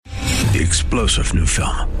the explosive new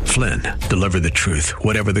film, Flynn, deliver the truth,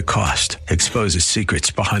 whatever the cost, exposes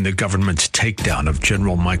secrets behind the government's takedown of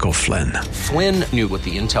General Michael Flynn. Flynn knew what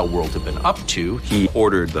the intel world had been up to. He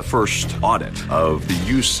ordered the first audit of the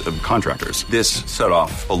use of contractors. This set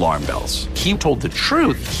off alarm bells. He told the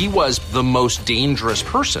truth. He was the most dangerous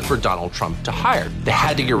person for Donald Trump to hire. They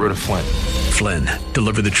had to get rid of Flynn. Flynn,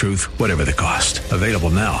 deliver the truth, whatever the cost. Available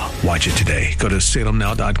now. Watch it today. Go to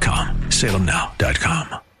salemnow.com.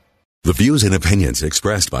 salemnow.com. The views and opinions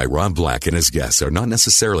expressed by Rob Black and his guests are not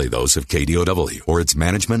necessarily those of KDOW or its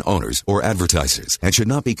management, owners, or advertisers and should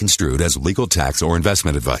not be construed as legal, tax, or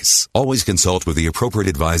investment advice. Always consult with the appropriate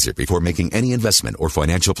advisor before making any investment or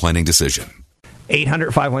financial planning decision.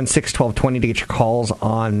 800-516-1220 to get your calls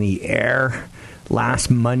on the air. Last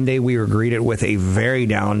Monday, we were greeted with a very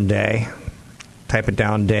down day. Type of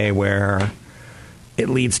down day where it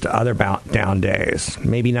leads to other down days.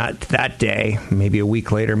 Maybe not that day, maybe a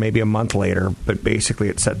week later, maybe a month later, but basically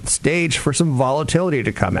it set the stage for some volatility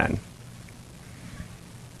to come in.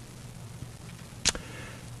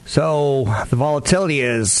 So the volatility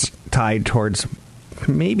is tied towards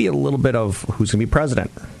maybe a little bit of who's going to be president.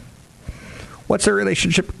 What's their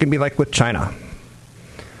relationship going to be like with China?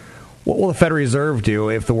 What will the Federal Reserve do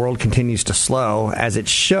if the world continues to slow, as it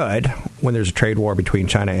should, when there's a trade war between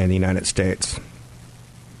China and the United States?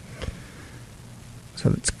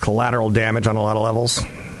 So it's collateral damage on a lot of levels.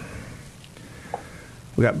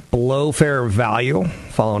 We got below fair value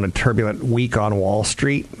following a turbulent week on Wall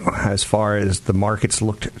Street as far as the markets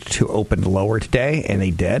looked to open lower today, and they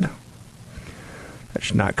did. That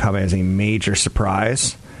should not come as a major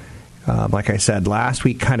surprise. Like I said, last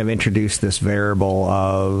week kind of introduced this variable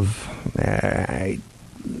of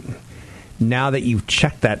now that you've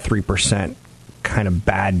checked that 3% kind of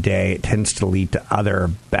bad day, it tends to lead to other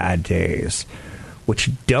bad days. What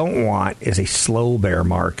you don't want is a slow bear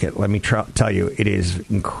market. Let me tell you, it is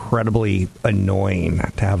incredibly annoying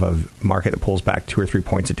to have a market that pulls back 2 or 3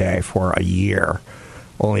 points a day for a year,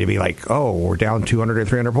 only to be like, oh, we're down 200 or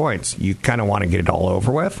 300 points. You kind of want to get it all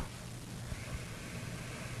over with.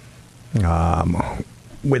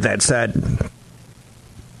 With that said,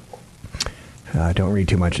 don't read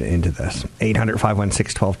too much into this.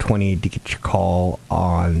 800-516-1220 to get your call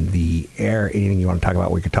on the air. Anything you want to talk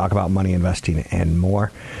about, we could talk about money, investing, and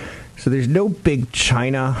more. So there's no big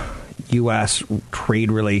China-U.S.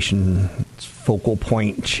 trade relations focal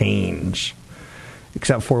point change,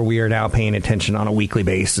 except for we are now paying attention on a weekly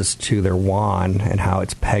basis to their yuan and how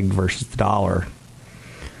it's pegged versus the dollar.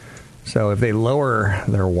 So if they lower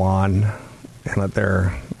their yuan and let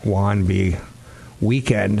their yuan be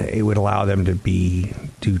weekend, it would allow them to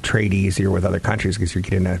do trade easier with other countries because you're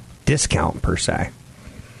getting a discount per se.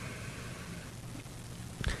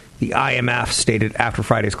 The IMF stated after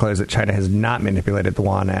Friday's close that China has not manipulated the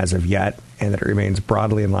yuan as of yet and that it remains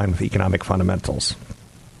broadly in line with economic fundamentals.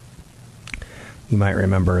 You might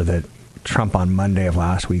remember that Trump on Monday of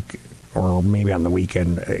last week, or maybe on the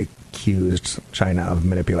weekend, accused China of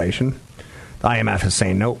manipulation. The IMF is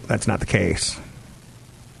saying, nope, that's not the case.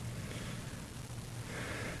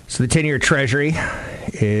 So the 10-year Treasury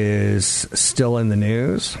is still in the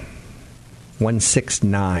news.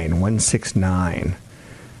 169.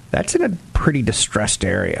 That's in a pretty distressed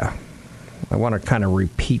area. I want to kind of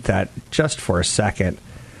repeat that just for a second.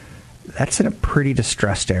 That's in a pretty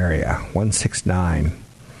distressed area, 169.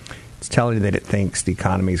 It's telling you that it thinks the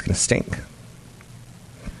economy is going to stink.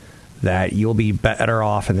 That you'll be better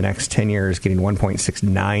off in the next 10 years getting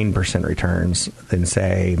 1.69% returns than,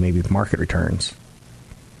 say, maybe market returns.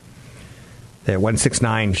 That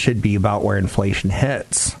 169 should be about where inflation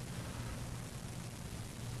hits.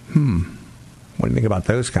 What do you think about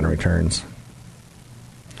those kind of returns?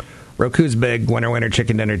 Roku's big winner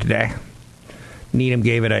chicken dinner today. Needham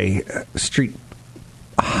gave it a street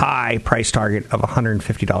high price target of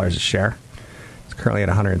 $150 a share. It's currently at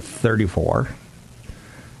 $134.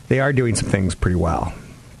 They are doing some things pretty well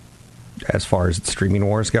as far as streaming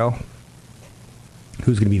wars go.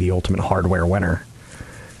 Who's going to be the ultimate hardware winner?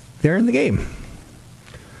 They're in the game.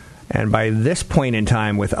 And by this point in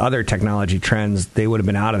time, with other technology trends, they would have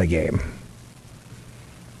been out of the game.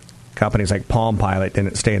 Companies like Palm Pilot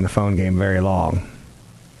didn't stay in the phone game very long.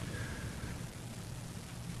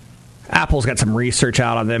 Apple's got some research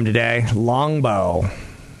out on them today. Longbow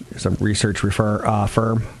is a research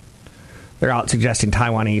firm. They're out suggesting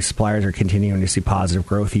Taiwanese suppliers are continuing to see positive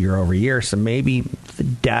growth year over year. So maybe the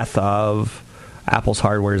death of Apple's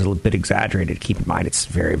hardware is a little bit exaggerated. Keep in mind, it's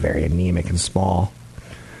very, very anemic and small.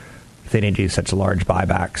 If they didn't do such large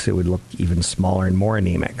buybacks, it would look even smaller and more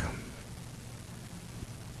anemic.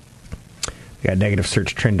 We got negative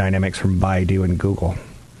search trend dynamics from Baidu and Google.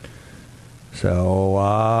 So,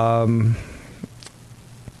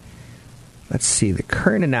 let's see. The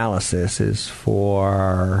current analysis is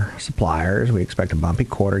for suppliers. We expect a bumpy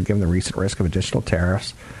quarter given the recent risk of additional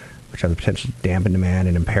tariffs, which have the potential to dampen demand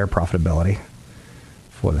and impair profitability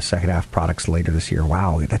for the second half products later this year.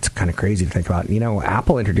 Wow, that's kind of crazy to think about. You know,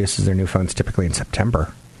 Apple introduces their new phones typically in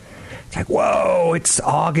September. It's like, whoa, it's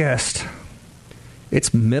August.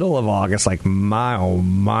 It's middle of August. Like, my, oh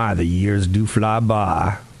my, the years do fly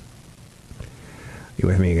by. You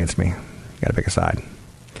with me, against me? You got to pick a side.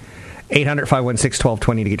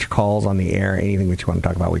 800-516-1220 to get your calls on the air. Anything that you want to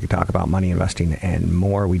talk about, we can talk about money, investing, and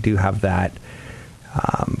more. We do have that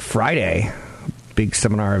Friday big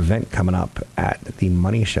seminar event coming up at the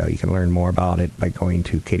Money Show. You can learn more about it by going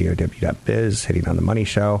to kdow.biz, hitting on the Money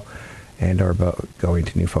Show, and or going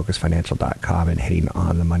to newfocusfinancial.com and hitting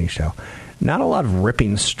on the Money Show. Not a lot of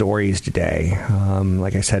ripping stories today.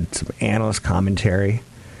 Like I said, some analyst commentary.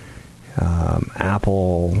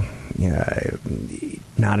 Apple,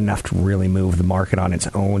 not enough to really move the market on its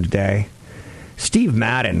own today. Steve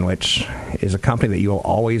Madden, which is a company that you will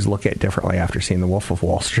always look at differently after seeing The Wolf of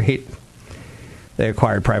Wall Street. They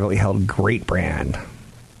acquired privately held Great Brand.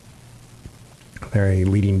 They're a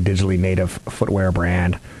leading digitally native footwear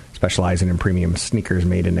brand specializing in premium sneakers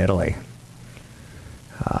made in Italy.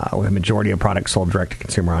 With a majority of products sold direct to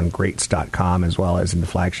consumer on greats.com as well as in the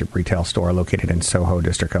flagship retail store located in Soho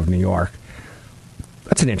district of New York.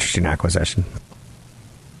 That's an interesting acquisition.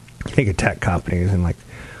 You think of tech companies and like,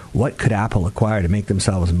 what could Apple acquire to make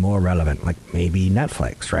themselves more relevant? Like maybe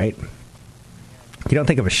Netflix, right? You don't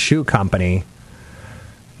think of a shoe company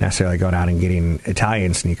necessarily going out and getting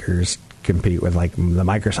Italian sneakers compete with like the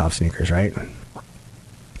Microsoft sneakers, right?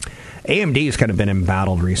 AMD has kind of been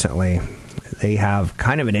embattled recently. They have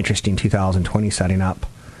kind of an interesting 2020 setting up.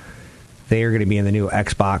 They are going to be in the new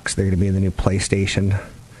Xbox. They're going to be in the new PlayStation.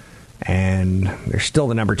 And they're still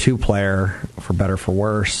the number 2 player, for better or for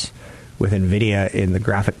worse, with NVIDIA in the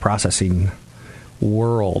graphic processing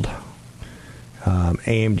world.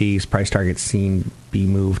 AMD's price target seen be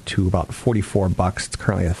moved to about $44. It's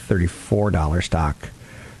currently a $34 stock.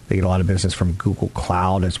 They get a lot of business from Google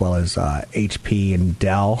Cloud as well as HP and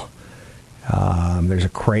Dell. There's a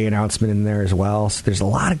Cray announcement in there as well. So there's a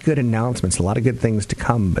lot of good announcements, a lot of good things to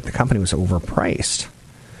come, but the company was overpriced.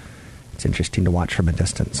 It's interesting to watch from a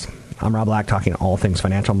distance. I'm Rob Black, talking all things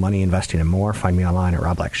financial, money, investing, and more. Find me online at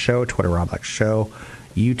Rob Black Show, Twitter Rob Black Show,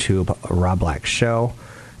 YouTube Rob Black Show.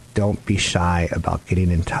 Don't be shy about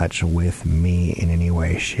getting in touch with me in any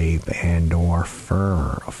way, shape, and or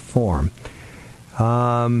form.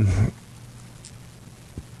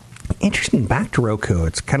 Interesting, back to Roku.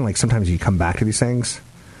 It's kind of like sometimes you come back to these things.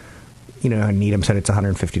 You know, Needham said it's a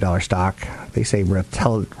 $150 stock. They say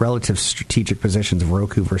relative strategic positions of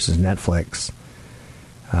Roku versus Netflix.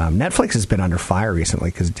 Netflix has been under fire recently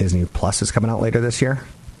because Disney Plus is coming out later this year.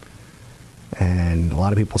 And a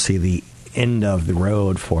lot of people see the end of the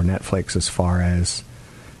road for Netflix as far as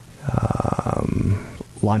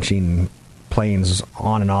launching planes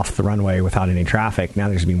on and off the runway without any traffic. Now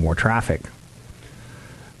there's going to be more traffic.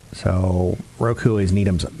 So Roku is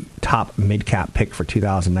Needham's top mid-cap pick for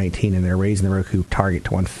 2019, and they're raising the Roku target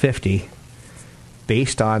to 150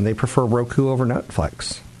 based on they prefer Roku over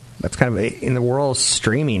Netflix. That's kind of, in the world of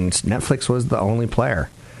streaming, Netflix was the only player.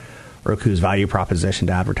 Roku's value proposition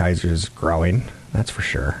to advertisers is growing, that's for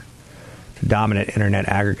sure. It's a dominant internet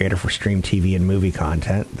aggregator for stream TV and movie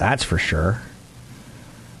content, that's for sure.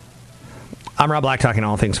 I'm Rob Black, talking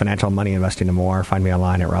all things financial, money, investing, and more. Find me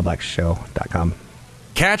online at robblackshow.com.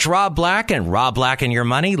 Catch Rob Black and Rob Black and Your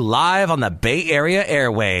Money live on the Bay Area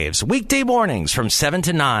airwaves, weekday mornings from 7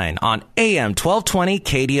 to 9 on AM 1220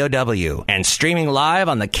 KDOW and streaming live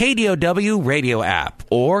on the KDOW radio app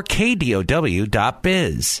or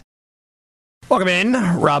kdow.biz. Welcome in,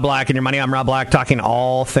 Rob Black and Your Money. I'm Rob Black, talking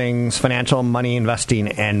all things financial, money, investing,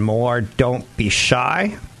 and more. Don't be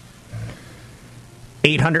shy.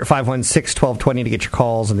 800-516-1220 to get your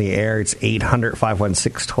calls on the air. It's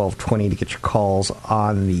 800-516-1220 to get your calls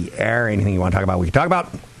on the air. Anything you want to talk about, we can talk about.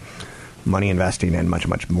 Money, investing, and much,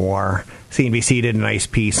 much more. CNBC did a nice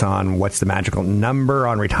piece on what's the magical number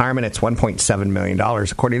on retirement. It's $1.7 million.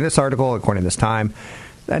 According to this article, according to this time,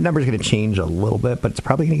 that number is going to change a little bit, but it's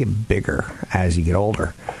probably going to get bigger as you get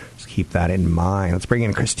older. So keep that in mind. Let's bring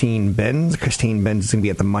in Christine Benz. Christine Benz is going to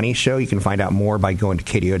be at the Money Show. You can find out more by going to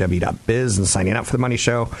kdow.biz and signing up for the Money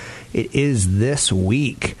Show. It is this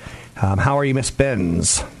week. How are you, Miss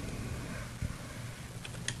Benz?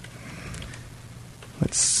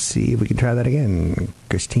 Let's see if we can try that again.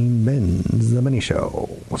 Christine Benz, the Money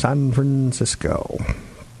Show, San Francisco.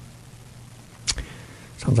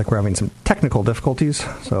 Sounds like we're having some technical difficulties,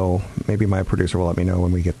 so maybe my producer will let me know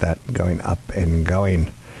when we get that going up and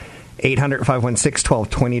going.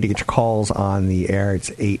 800-516-1220 to get your calls on the air.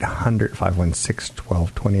 It's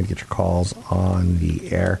 800-516-1220 to get your calls on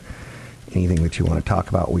the air. Anything that you want to talk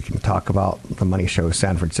about, we can talk about. The Money Show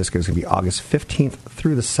San Francisco is going to be August 15th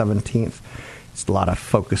through the 17th. It's a lot of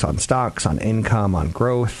focus on stocks, on income, on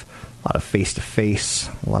growth, a lot of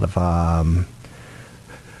face-to-face, a lot of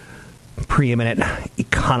preeminent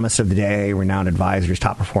economists of the day, renowned advisors,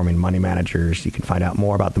 top-performing money managers. You can find out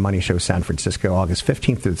more about the Money Show San Francisco, August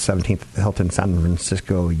 15th through the 17th at the Hilton San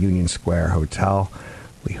Francisco Union Square Hotel.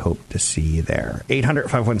 We hope to see you there.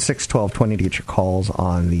 800-516-1220 to get your calls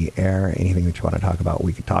on the air. Anything that you want to talk about,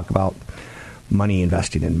 we can talk about. Money,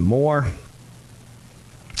 investing, and more.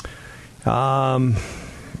 A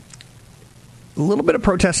little bit of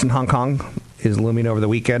protest in Hong Kong is looming over the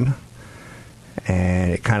weekend,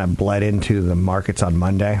 and it kind of bled into the markets on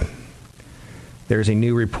Monday. There's a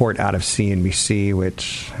new report out of CNBC,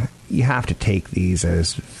 which you have to take these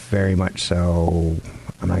as very much so,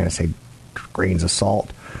 I'm not going to say grains of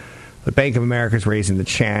salt, but Bank of America is raising the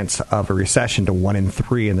chance of a recession to 1 in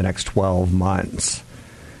 3 in the next 12 months.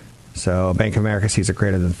 So Bank of America sees a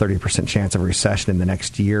greater than 30% chance of a recession in the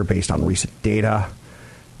next year based on recent data.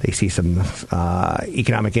 They see some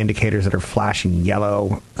economic indicators that are flashing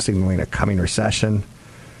yellow, signaling a coming recession.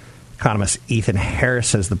 Economist Ethan Harris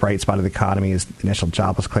says the bright spot of the economy is initial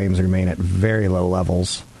jobless claims remain at very low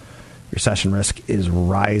levels. Recession risk is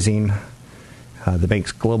rising. The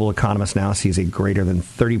bank's global economist now sees a greater than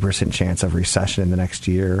 30% chance of recession in the next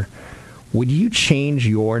year. Would you change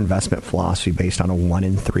your investment philosophy based on a 1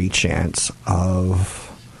 in 3 chance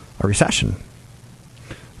of a recession?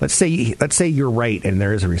 Let's say you're right and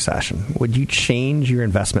there is a recession. Would you change your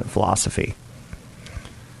investment philosophy?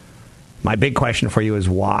 My big question for you is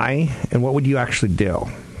why, and what would you actually do?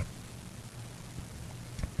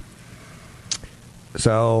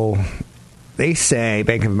 So they say,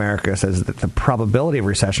 Bank of America says that the probability of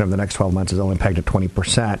recession over the next 12 months is only pegged at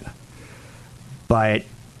 20%. But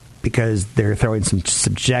because they're throwing some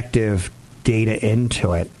subjective data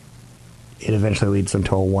into it, it eventually leads them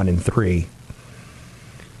to a 1 in 3.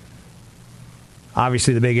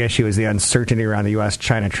 Obviously, the big issue is the uncertainty around the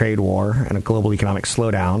U.S.-China trade war and a global economic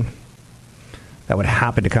slowdown that would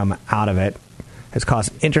happen to come out of it has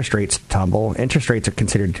caused interest rates to tumble. Interest rates are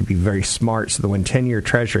considered to be very smart, so that when 10-year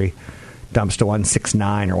Treasury dumps to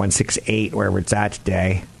 169 or 168, wherever it's at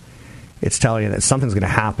today, it's telling you that something's going to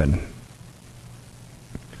happen.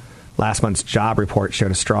 Last month's job report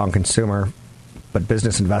showed a strong consumer, but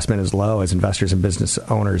business investment is low as investors and business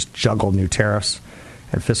owners juggle new tariffs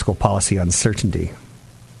and fiscal policy uncertainty.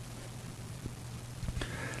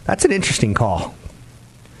 That's an interesting call.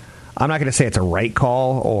 I'm not going to say it's a right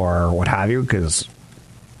call or what have you, because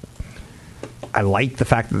I like the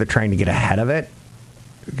fact that they're trying to get ahead of it,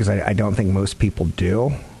 because I don't think most people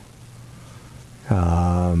do.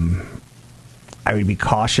 I would be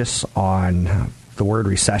cautious on the word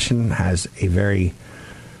recession. Has a very,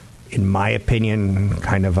 in my opinion,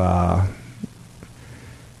 kind of a,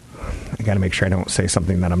 I got to make sure I don't say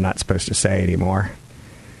something that I'm not supposed to say anymore.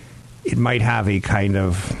 It might have a kind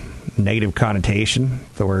of negative connotation,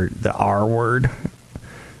 the R word.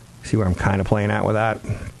 See where I'm kind of playing at with that?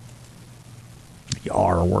 The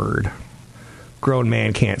R word. Grown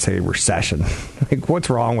man can't say recession. Like, what's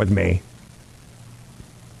wrong with me?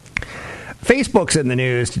 Facebook's in the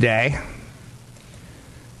news today.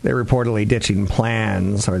 They're reportedly ditching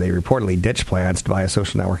plans, or they reportedly ditched plans to buy a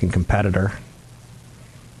social networking competitor.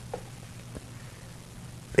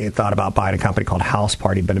 They had thought about buying a company called House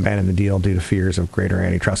Party, but abandoned the deal due to fears of greater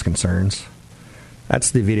antitrust concerns. That's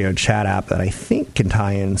the video chat app that I think can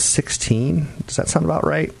tie in 16. Does that sound about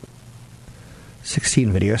right?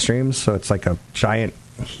 16 video streams, so it's like a giant,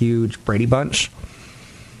 huge Brady Bunch.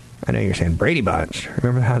 I know you're saying Brady Bunch.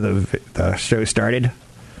 Remember how the show started?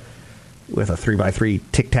 With a 3x3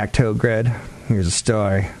 tic-tac-toe grid. Here's a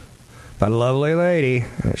story about a lovely lady.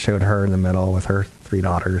 And it showed her in the middle with her 3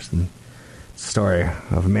 daughters, and story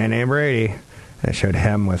of a man named Brady, and it showed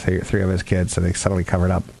him with 3 of his kids, so they suddenly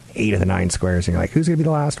covered up 8 of the 9 squares, and you're like, who's going to be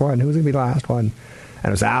the last one? Who's going to be the last one? And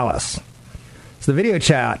it was Alice. So the video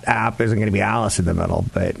chat app isn't going to be Alice in the middle,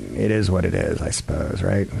 but it is what it is, I suppose,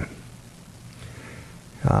 right?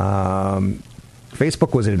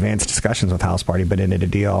 Facebook was in advanced discussions with House Party, but ended a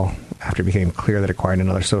deal after it became clear that acquiring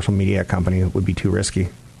another social media company would be too risky.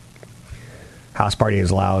 House Party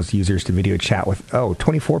allows users to video chat with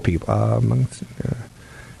 24 people.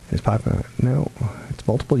 It's popular. No, it's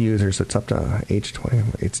multiple users. It's up to age 20.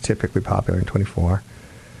 It's typically popular in 24.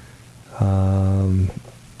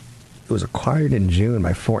 was acquired in June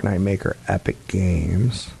by Fortnite maker Epic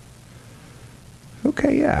Games.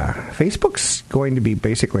 Okay, yeah. Facebook's going to be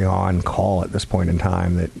basically on call at this point in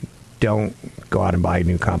time that don't go out and buy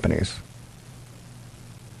new companies.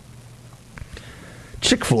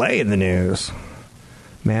 Chick-fil-A in the news.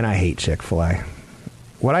 Man, I hate Chick-fil-A.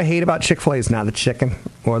 What I hate about Chick-fil-A is not the chicken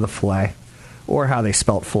or the filet or how they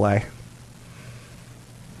spelt filet.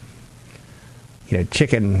 You know,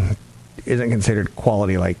 chicken isn't considered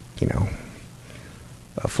quality like, you know,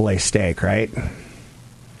 a filet steak, right?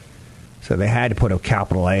 So they had to put a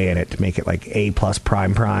capital A in it to make it like A plus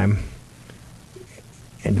prime prime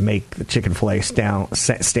and to make the chicken filet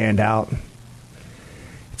stand out.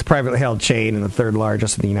 It's a privately held chain and the third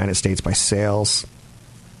largest in the United States by sales.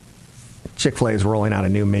 Chick-fil-A is rolling out a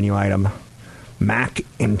new menu item, mac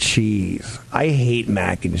and cheese. I hate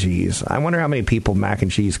mac and cheese. I wonder how many people mac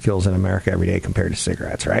and cheese kills in America every day compared to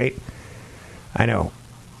cigarettes, right? I know.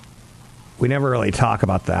 We never really talk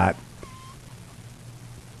about that.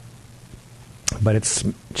 But it's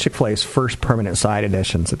Chick-fil-A's first permanent side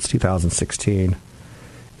edition since 2016.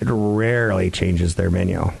 It rarely changes their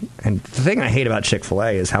menu. And the thing I hate about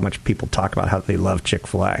Chick-fil-A is how much people talk about how they love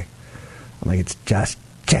Chick-fil-A. I'm like, it's just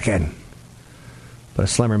chicken. But a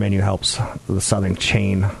slimmer menu helps the Southern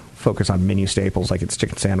chain focus on menu staples like its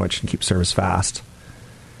chicken sandwich and keep service fast.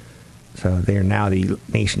 So they are now the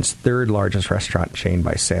nation's third largest restaurant chain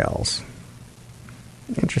by sales.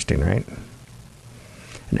 Interesting, right?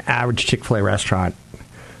 An average Chick-fil-A restaurant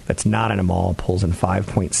that's not in a mall pulls in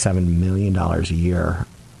 $5.7 million a year.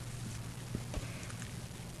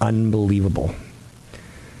 Unbelievable.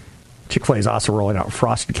 Chick-fil-A is also rolling out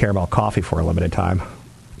frosted caramel coffee for a limited time.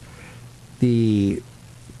 The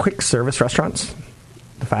quick service restaurants,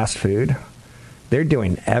 the fast food, they're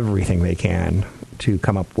doing everything they can to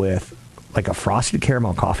come up with like a frosted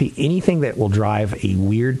caramel coffee, anything that will drive a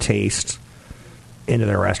weird taste into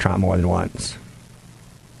their restaurant more than once.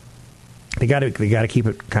 They got to keep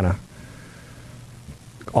it kind of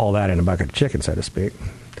all that in a bucket of chicken, so to speak.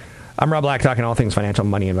 I'm Rob Black, talking all things financial,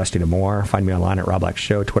 money, investing, and more. Find me online at Rob Black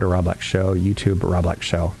Show, Twitter Rob Black Show, YouTube Rob Black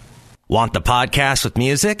Show. Want the podcast with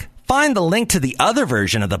music? Find the link to the other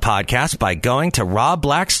version of the podcast by going to Rob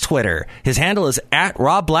Black's Twitter. His handle is at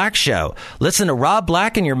Rob Black Show. Listen to Rob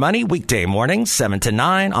Black and Your Money weekday mornings, 7 to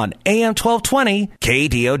 9 on AM 1220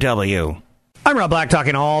 KDOW. I'm Rob Black,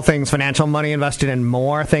 talking all things financial, money, investing, and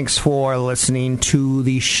more. Thanks for listening to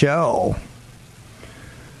the show.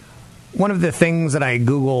 One of the things that I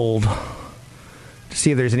Googled to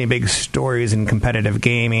see if there's any big stories in competitive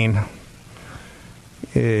gaming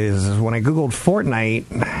is when I Googled Fortnite,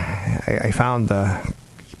 I found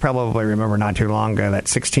you probably remember not too long ago, that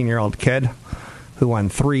 16-year-old kid who won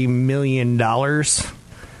 $3 million.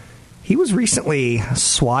 He was recently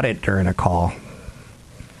swatted during a call.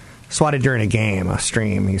 Swatted during a game, a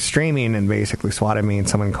stream. He's streaming, and basically swatted means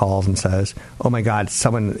someone calls and says, oh my God,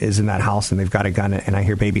 someone is in that house and they've got a gun and I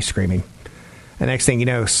hear baby screaming. The next thing you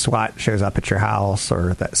know, SWAT shows up at your house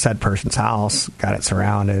or that said person's house, got it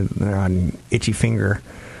surrounded, they're on itchy finger,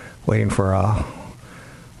 waiting for a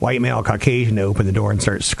white male Caucasian to open the door and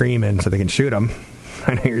start screaming so they can shoot him.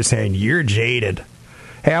 I know you're saying, you're jaded.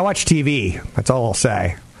 Hey, I watch TV. That's all I'll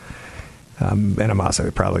say. And I'm also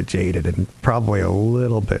probably jaded and probably a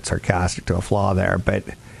little bit sarcastic to a flaw there. But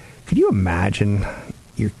could you imagine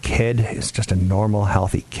your kid is just a normal,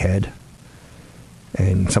 healthy kid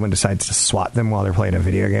and someone decides to swat them while they're playing a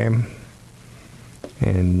video game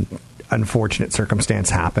and unfortunate circumstance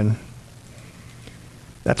happen?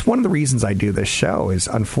 That's one of the reasons I do this show, is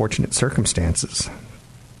unfortunate circumstances.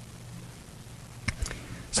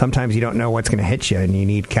 Sometimes you don't know what's going to hit you and you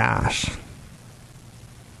need cash.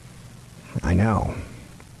 I know.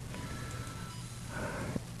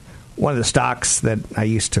 One of the stocks that I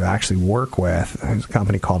used to actually work with is a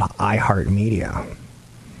company called iHeartMedia.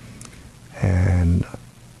 And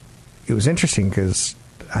it was interesting because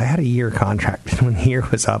I had a year contract. When the year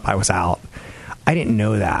was up, I was out. I didn't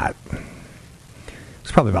know that. It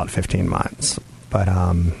was probably about 15 months. But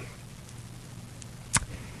I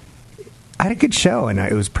had a good show, and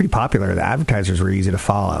it was pretty popular. The advertisers were easy to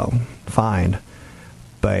find.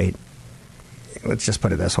 But let's just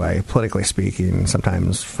put it this way. Politically speaking,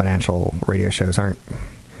 sometimes financial radio shows aren't,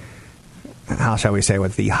 how shall we say,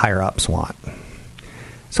 what the higher-ups want.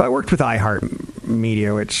 So I worked with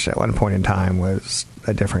iHeartMedia, which at one point in time was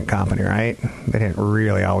a different company, right? They didn't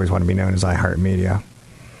really always want to be known as iHeartMedia.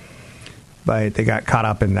 But they got caught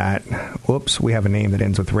up in that, whoops, we have a name that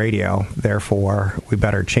ends with radio, therefore we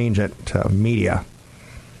better change it to media.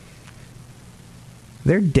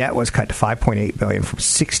 Their debt was cut to $5.8 billion from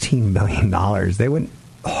 $16 billion. They went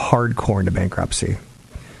hardcore into bankruptcy.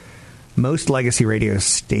 most legacy radio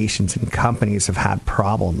stations and companies have had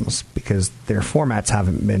problems because their formats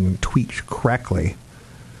haven't been tweaked correctly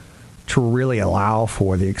to really allow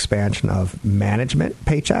for the expansion of management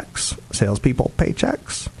paychecks, salespeople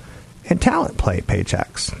paychecks, and talent play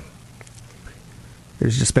paychecks.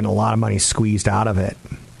 There's just been a lot of money squeezed out of it.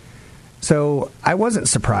 So I wasn't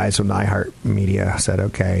surprised when iHeartMedia said,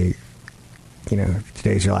 okay,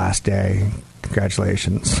 today's your last day.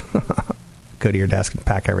 Congratulations. Go to your desk and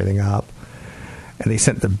pack everything up. And they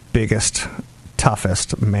sent the biggest,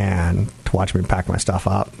 toughest man to watch me pack my stuff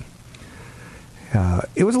up.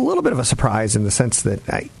 It was a little bit of a surprise in the sense that,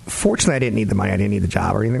 fortunately, I didn't need the money. I didn't need the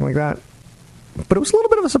job or anything like that. But it was a little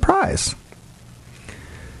bit of a surprise.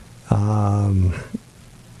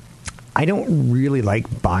 I don't really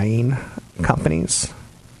like buying companies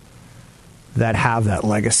that have that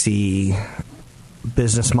legacy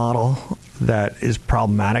business model that is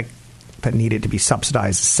problematic, that needed to be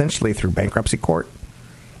subsidized essentially through bankruptcy court.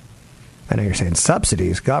 I know you're saying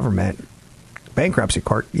subsidies, government, bankruptcy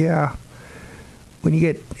court. Yeah. When you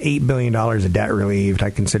get $8 billion of debt relieved,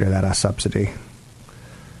 I consider that a subsidy.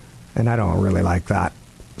 And I don't really like that.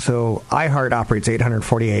 So iHeart operates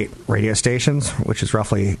 848 radio stations, which is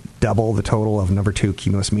roughly double the total of number 2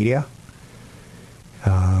 Cumulus Media.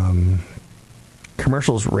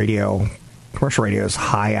 Commercial radio's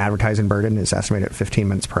high advertising burden is estimated at 15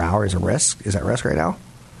 minutes per hour is at risk right now.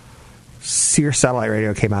 Sirius Satellite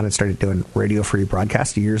Radio came out and started doing radio-free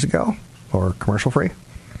broadcasts years ago, or commercial-free.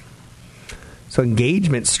 So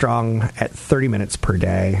engagement's strong at 30 minutes per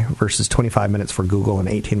day versus 25 minutes for Google and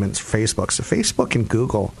 18 minutes for Facebook. So Facebook and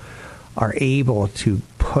Google are able to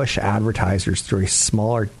push advertisers through a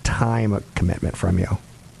smaller time commitment from you.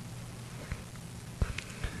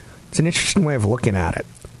 It's an interesting way of looking at it.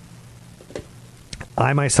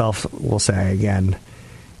 I myself will say, again,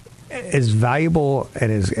 as valuable and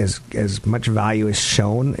as much value is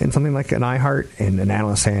shown in something like an iHeart, and an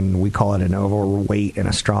analyst saying we call it an overweight and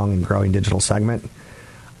a strong and growing digital segment,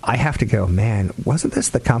 I have to go, man, wasn't this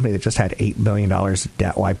the company that just had $8 billion of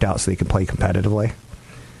debt wiped out so they could play competitively?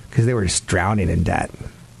 Because they were just drowning in debt.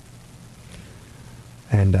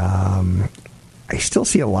 And I still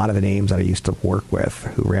see a lot of the names that I used to work with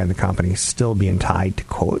who ran the company still being tied to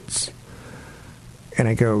quotes. And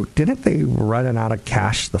I go, didn't they run out of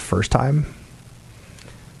cash the first time?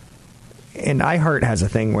 And iHeart has a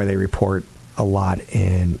thing where they report a lot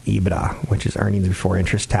in EBITDA, which is earnings before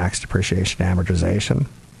interest, tax, depreciation, amortization.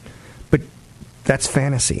 But that's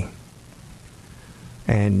fantasy.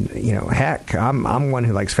 And, heck, I'm one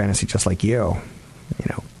who likes fantasy just like you.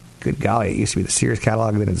 Good golly, it used to be the Sears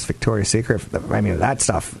catalog, then it's Victoria's Secret. I mean, that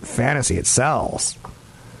stuff, fantasy, it sells.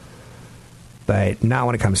 But not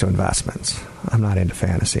when it comes to investments. I'm not into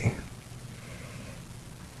fantasy.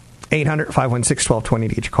 800-516-1220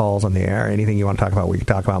 to get your calls on the air. Anything you want to talk about, we can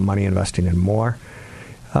talk about money, investing, and more.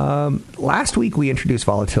 Last week, we introduced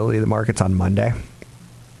volatility of the markets on Monday.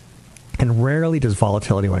 And rarely does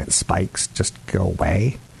volatility, when it spikes, just go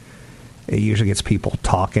away. It usually gets people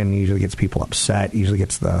talking, usually gets people upset, usually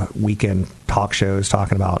gets the weekend talk shows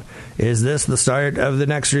talking about, is this the start of the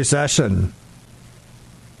next recession?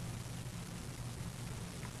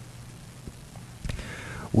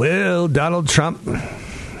 Will Donald Trump,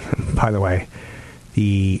 by the way,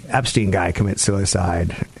 the Epstein guy commits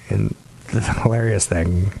suicide. And the hilarious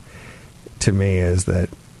thing to me is that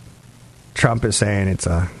Trump is saying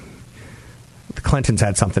the Clintons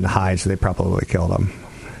had something to hide, so they probably killed him.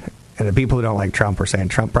 And the people who don't like Trump are saying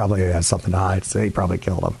Trump probably has something to hide, so they probably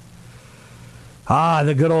killed him.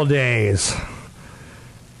 The good old days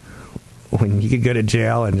when you could go to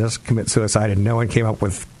jail and just commit suicide and no one came up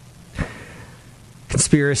with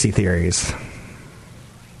conspiracy theories.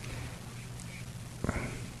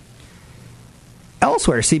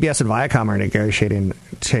 Elsewhere, CBS and Viacom are negotiating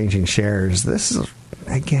changing shares. This is,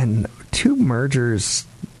 again, 2 mergers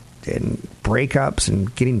and breakups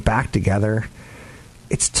and getting back together.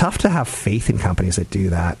 It's tough to have faith in companies that do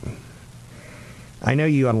that. I know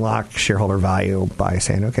you unlock shareholder value by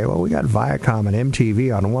saying, okay, well, we got Viacom and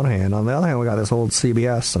MTV on one hand. On the other hand, we got this old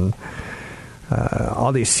CBS and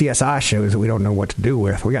all these CSI shows that we don't know what to do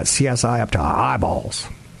with. We got CSI up to our eyeballs.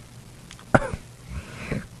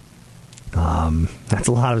 That's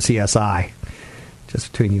a lot of CSI,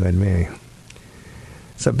 just between you and me.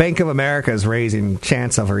 So Bank of America is raising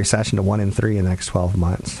chance of a recession to 1 in 3 in the next 12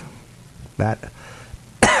 months. That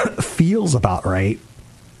feels about right,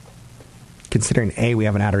 considering, A, we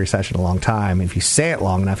haven't had a recession in a long time. If you say it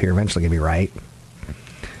long enough, you're eventually going to be right.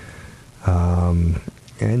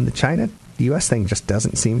 And the China-U.S. thing just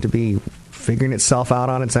doesn't seem to be figuring itself out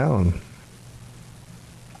on its own.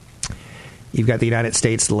 You've got the United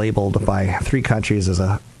States labeled by 3 countries as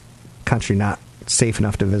a country not safe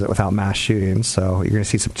enough to visit without mass shootings. So you're going to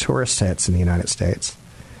see some tourist hits in the United States,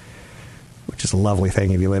 which is a lovely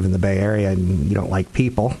thing if you live in the Bay Area and you don't like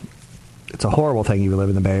people. It's a horrible thing if you live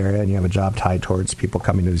in the Bay Area and you have a job tied towards people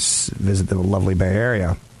coming to visit the lovely Bay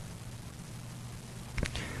Area.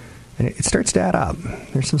 And it starts to add up.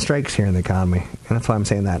 There's some strikes here in the economy. And that's why I'm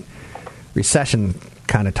saying that recession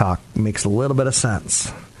kind of talk makes a little bit of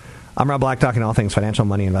sense. I'm Rob Black, talking all things financial,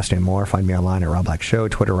 money, investing, and more. Find me online at Rob Black Show,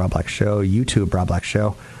 Twitter, Rob Black Show, YouTube, Rob Black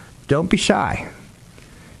Show. Don't be shy.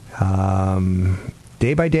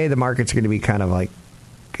 Day by day, the market's going to be kind of like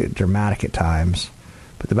dramatic at times.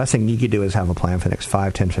 But the best thing you could do is have a plan for the next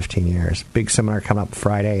 5, 10, 15 years. Big seminar coming up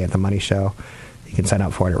Friday at the Money Show. You can sign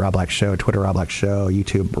up for it at Rob Black Show, Twitter, Rob Black Show,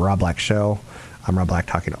 YouTube, Rob Black Show. I'm Rob Black,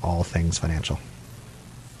 talking all things financial.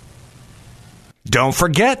 Don't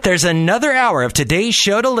forget, there's another hour of today's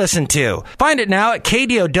show to listen to. Find it now at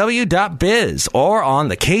KDOW.biz or on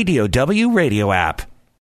the KDOW radio app.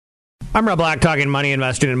 I'm Rob Black, talking money,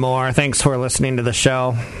 investing, and more. Thanks for listening to the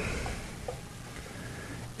show.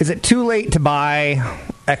 Is it too late to buy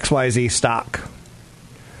XYZ stock?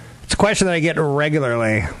 It's a question that I get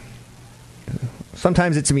regularly.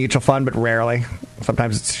 Sometimes it's a mutual fund, but rarely.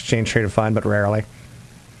 Sometimes it's exchange-traded fund, but rarely.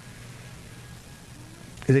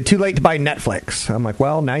 Is it too late to buy Netflix? I'm like,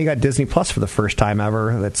 well, now you got Disney Plus for the first time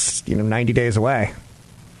ever. That's 90 days away.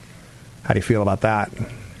 How do you feel about that?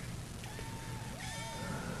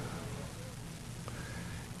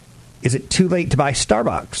 Is it too late to buy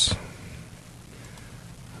Starbucks?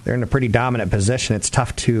 They're in a pretty dominant position. It's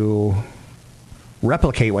tough to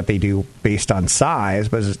replicate what they do based on size,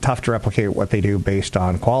 but it's tough to replicate what they do based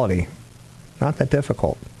on quality. Not that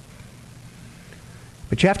difficult.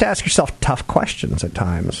 But you have to ask yourself tough questions at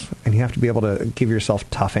times, and you have to be able to give yourself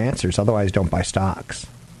tough answers. Otherwise, don't buy stocks.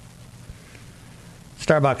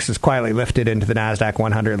 Starbucks is quietly lifted into the NASDAQ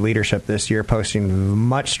 100 leadership this year, posting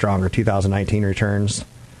much stronger 2019 returns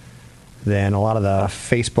than a lot of the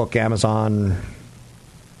Facebook, Amazon,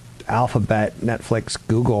 Alphabet, Netflix,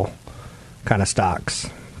 Google kind of stocks.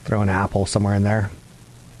 Throw an Apple somewhere in there.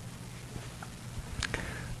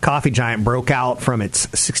 Coffee Giant broke out from its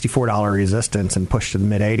 $64 resistance and pushed to the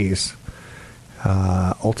mid-80s,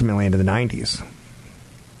 ultimately into the 90s.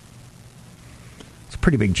 It's a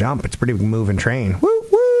pretty big jump. It's a pretty big move and train. Woo,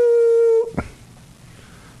 woo!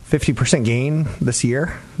 50% gain this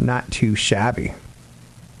year. Not too shabby.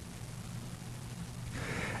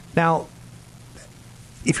 Now,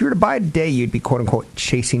 if you were to buy it today, you'd be, quote-unquote,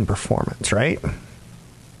 chasing performance, right?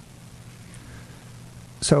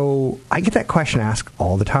 So I get that question asked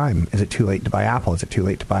all the time. Is it too late to buy Apple? Is it too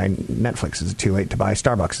late to buy Netflix? Is it too late to buy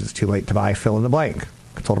Starbucks? Is it too late to buy fill in the blank?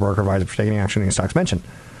 Consult a broker advisor for taking action on any stocks mentioned.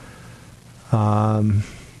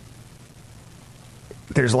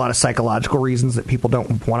 There's a lot of psychological reasons that people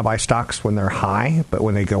don't want to buy stocks when they're high, but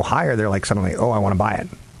when they go higher, they're like suddenly, oh, I want to buy it.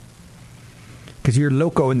 Because you're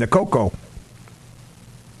loco in the cocoa.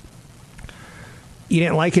 You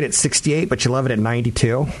didn't like it at 68, but you love it at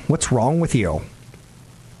 92. What's wrong with you?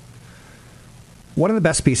 One of the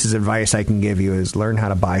best pieces of advice I can give you is learn how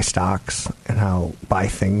to buy stocks and how to buy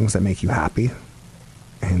things that make you happy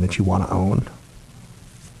and that you want to own.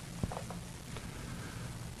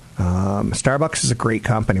 Starbucks is a great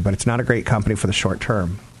company, but it's not a great company for the short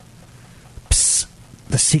term. Psst,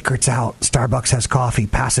 the secret's out. Starbucks has coffee.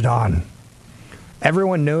 Pass it on.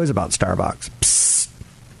 Everyone knows about Starbucks. Psst.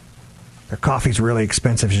 Their coffee's really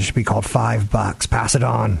expensive. It should be called $5. Pass it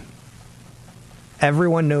on.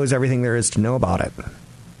 Everyone knows everything there is to know about it.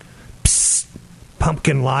 Psst.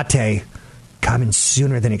 Pumpkin latte coming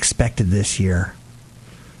sooner than expected this year.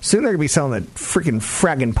 Soon they're going to be selling the freaking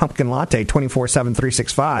fragging pumpkin latte 24/7,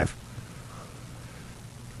 365.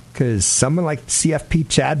 Because someone like CFP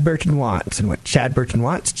Chad Burton wants. And what Chad Burton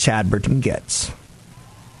wants, Chad Burton gets.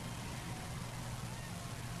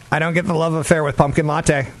 I don't get the love affair with pumpkin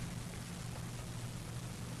latte.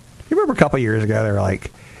 You remember a couple years ago, they were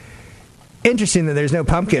like, interesting that there's no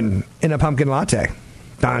pumpkin in a pumpkin latte.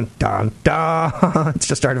 Dun, dun, dun. It's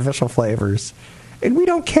just artificial flavors. And we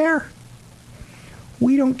don't care.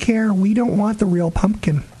 We don't care. We don't want the real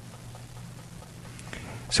pumpkin.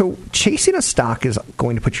 So chasing a stock is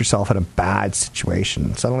going to put yourself in a bad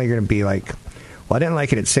situation. Suddenly you're going to be like, well, I didn't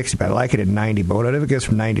like it at 60, but I like it at 90. But what if it goes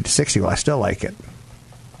from 90 to 60? Well, I still like it.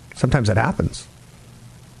 Sometimes that happens.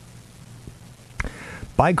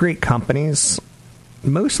 Buy great companies.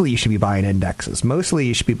 Mostly you should be buying indexes. Mostly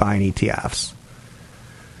you should be buying ETFs.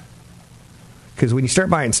 Because when you start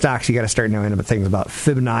buying stocks, you got to start knowing about things about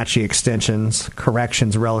Fibonacci extensions,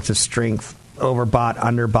 corrections, relative strength, overbought,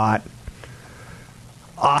 underbought.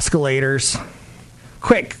 Oscillators.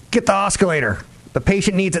 Quick, get the oscillator. The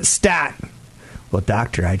patient needs it stat. Well,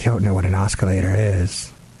 doctor, I don't know what an oscillator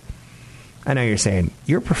is. I know you're saying,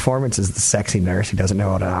 your performance as the sexy nurse who doesn't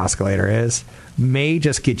know what an oscillator is may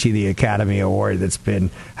just get you the Academy Award that's been,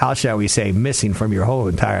 how shall we say, missing from your whole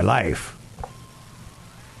entire life.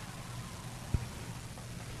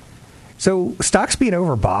 So, stocks being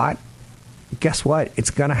overbought, guess what?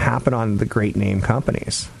 It's going to happen on the great name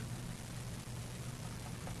companies.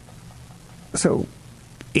 So,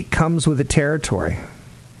 it comes with the territory.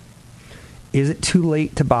 Is it too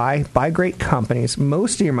late to buy? Buy great companies.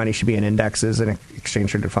 Most of your money should be in indexes and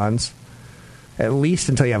exchange-traded funds. At least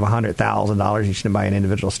until you have $100,000, you shouldn't buy an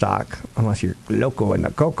individual stock, unless you're loco in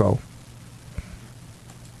the coco.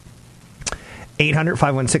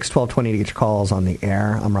 800-516-1220 to get your calls on the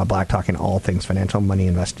air. I'm Rob Black, talking all things financial, money,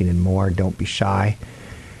 investing, and more. Don't be shy.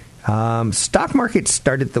 Stock market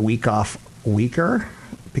started the week off weaker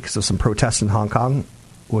because of some protests in Hong Kong,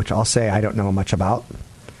 which I'll say I don't know much about.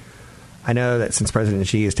 I know that since President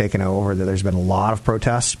Xi has taken over, that there's been a lot of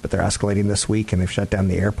protests, but they're escalating this week, and they've shut down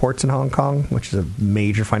the airports in Hong Kong, which is a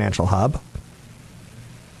major financial hub.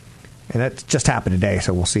 And that just happened today,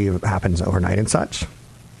 so we'll see if it happens overnight and such.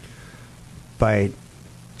 But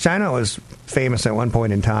China was famous at one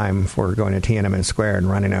point in time for going to Tiananmen Square and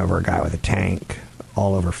running over a guy with a tank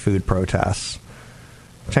all over food protests.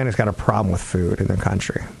 China's got a problem with food in their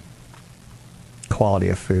country. Quality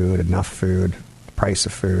of food, enough food, price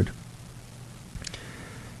of food.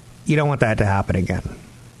 You don't want that to happen again.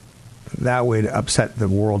 That would upset the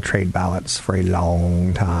world trade balance for a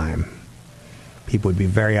long time. People would be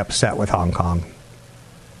very upset with Hong Kong.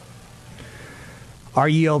 Our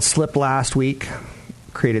yield slipped last week,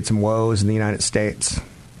 created some woes in the United States.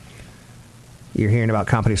 You're hearing about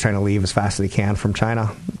companies trying to leave as fast as they can from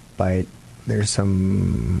China, but there's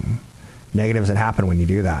some negatives that happen when you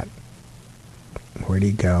do that. Where do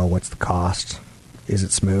you go? What's the cost? Is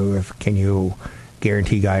it smooth? Can you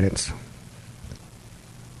guarantee guidance?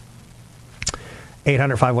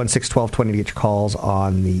 800-516-1220 to get your calls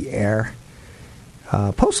on the air.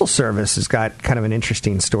 Postal Service has got kind of an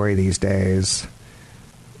interesting story these days,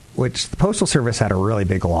 which the Postal Service had a really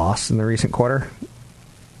big loss in the recent quarter.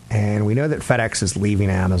 And we know that FedEx is leaving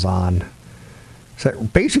Amazon. So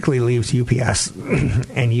it basically leaves UPS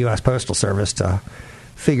and U.S. Postal Service to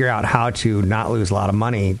figure out how to not lose a lot of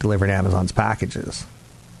money delivering Amazon's packages.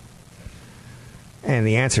 And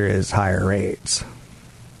the answer is higher rates.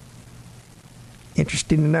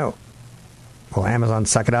 Interesting to note. Will Amazon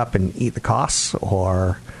suck it up and eat the costs,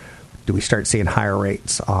 or do we start seeing higher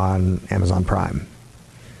rates on Amazon Prime?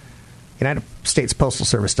 United States Postal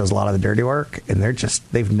Service does a lot of the dirty work, and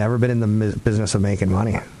they've never been in the business of making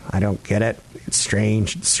money. I don't get it. It's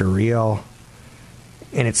strange. It's surreal.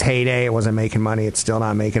 In its heyday, it wasn't making money. It's still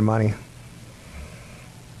not making money.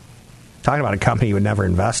 Talking about a company you would never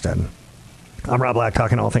invest in. I'm Rob Black,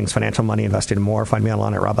 talking all things financial, money, investing, and more. Find me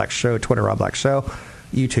online at Rob Black Show, Twitter, Rob Black Show,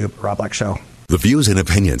 YouTube, Rob Black Show. The views and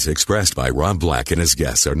opinions expressed by Rob Black and his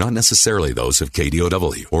guests are not necessarily those of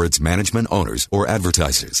KDOW or its management, owners, or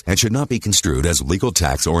advertisers, and should not be construed as legal,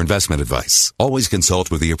 tax, or investment advice. Always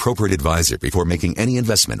consult with the appropriate advisor before making any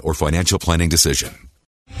investment or financial planning decision.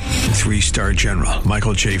 3-star General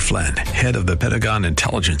Michael J. Flynn, head of the Pentagon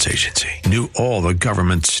Intelligence Agency, knew all the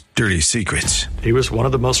government's dirty secrets. He was one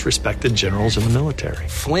of the most respected generals in the military.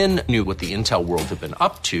 Flynn knew what the intel world had been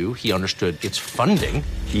up to. He understood its funding.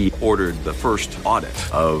 He ordered the first audit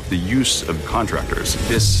of the use of contractors.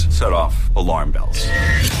 This set off alarm bells.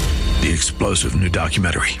 The explosive new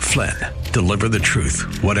documentary, Flynn, Deliver the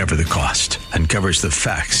Truth, Whatever the Cost, uncovers the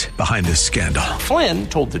facts behind this scandal. Flynn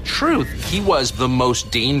told the truth. He was the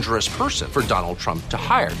most dangerous person for Donald Trump to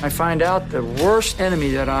hire. I find out the worst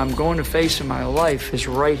enemy that I'm going to face in my life is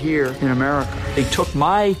right here in America. They took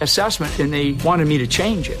my assessment and they wanted me to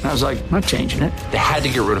change it. And I was like, I'm not changing it. They had to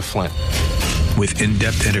get rid of Flynn. With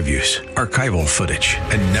in-depth interviews, archival footage,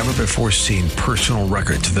 and never-before-seen personal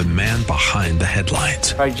records of the man behind the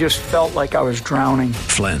headlines. I just felt like I was drowning.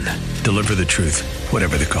 Flynn, Deliver the Truth,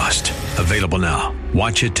 Whatever the Cost. Available now.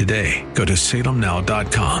 Watch it today. Go to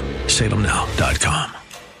salemnow.com. salemnow.com.